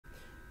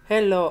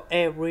Hello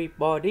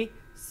everybody,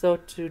 so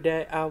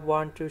today I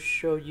want to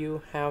show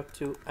you how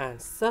to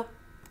answer.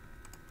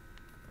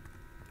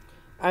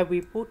 I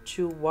will put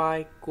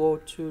 2y go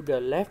to the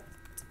left.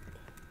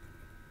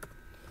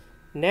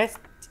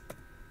 Next,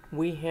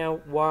 we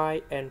have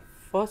y and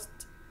first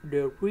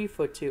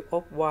derivative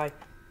of y.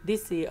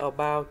 This is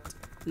about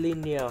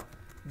linear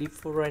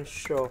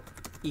differential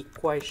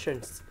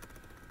equations.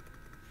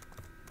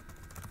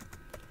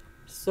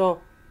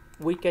 So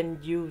we can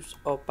use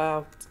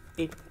about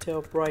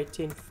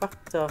integrating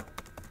factor,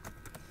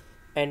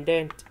 and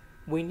then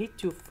we need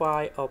to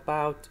find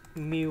about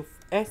mu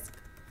x,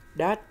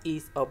 that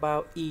is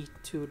about e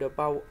to the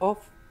power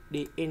of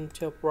the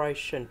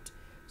integration.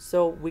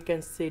 So we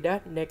can see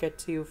that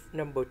negative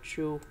number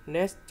 2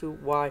 next to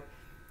y.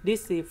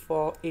 This is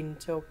for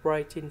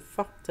integrating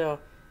factor,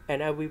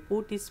 and I will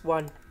put this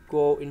one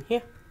go in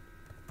here.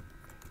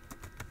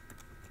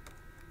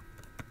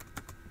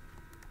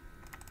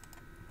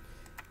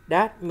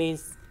 That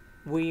means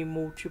we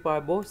multiply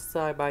both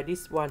sides by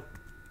this one.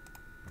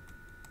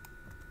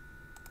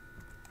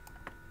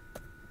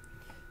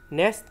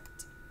 Next,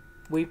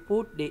 we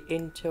put the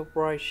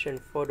integration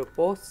for the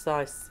both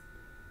sides.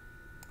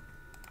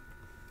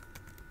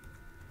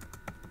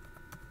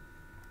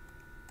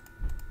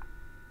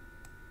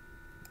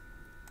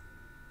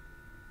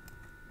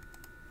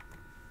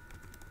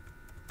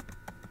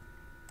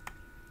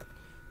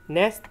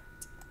 Next,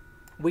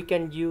 we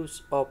can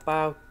use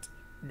about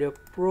the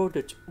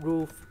product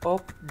rule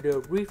of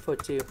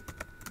derivative.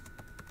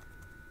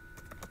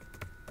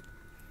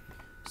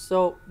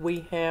 So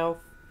we have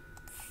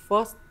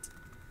first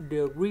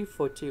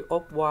derivative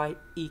of y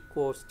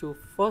equals to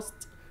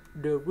first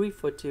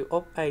derivative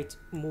of 8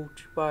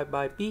 multiplied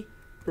by b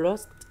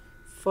plus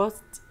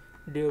first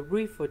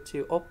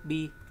derivative of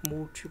b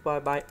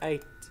multiplied by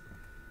 8.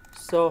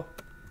 So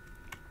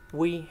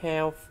we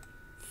have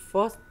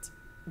first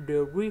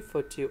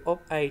derivative of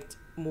 8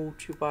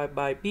 multiplied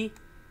by b.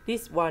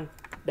 This one,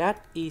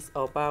 that is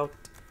about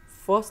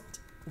first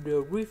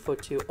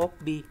derivative of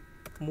b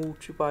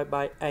multiplied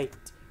by 8.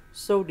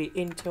 So the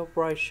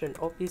integration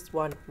of this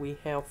one we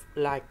have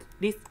like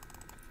this.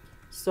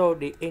 So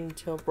the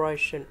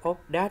integration of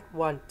that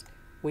one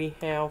we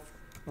have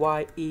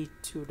y e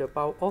to the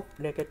power of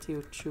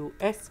negative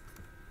 2x.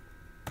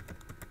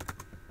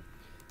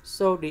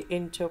 So the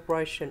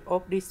integration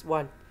of this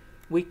one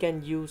we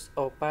can use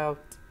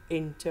about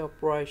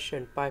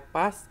integration by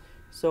parts.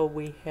 So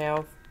we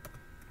have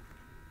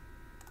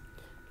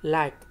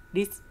like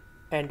this,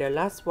 and the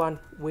last one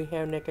we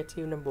have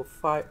negative number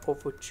 5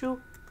 over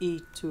 2 e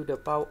to the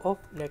power of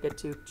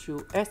negative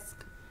 2x,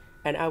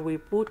 and I will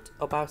put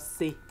about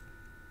c.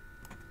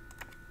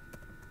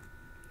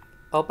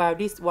 About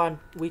this one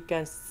we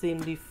can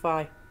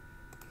simplify,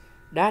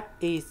 that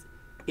is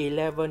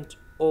 11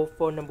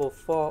 over number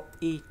 4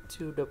 e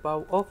to the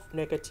power of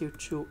negative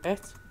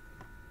 2x.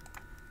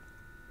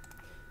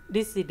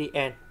 This is the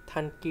end.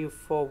 Thank you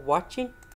for watching.